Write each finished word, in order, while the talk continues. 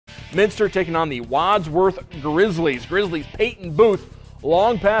Minster taking on the Wadsworth Grizzlies. Grizzlies Peyton Booth,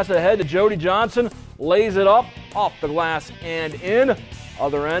 long pass ahead to Jody Johnson, lays it up, off the glass and in.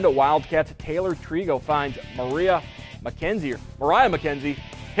 Other end, Wildcats Taylor Trigo finds Mariah McKenzie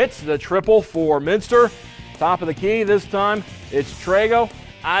hits the triple for Minster. Top of the key this time, it's Trigo.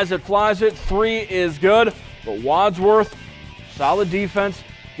 As it flies it, three is good, but Wadsworth, solid defense,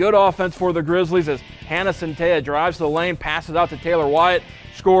 good offense for the Grizzlies as Hannah Centella drives to the lane, passes out to Taylor Wyatt,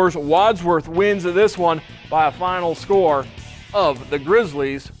 scores. Wadsworth wins this one by a final score of the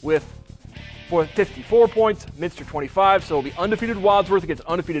Grizzlies with 54 points, Minster 25, so it'll be undefeated Wadsworth against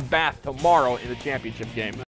undefeated Bath tomorrow in the championship game.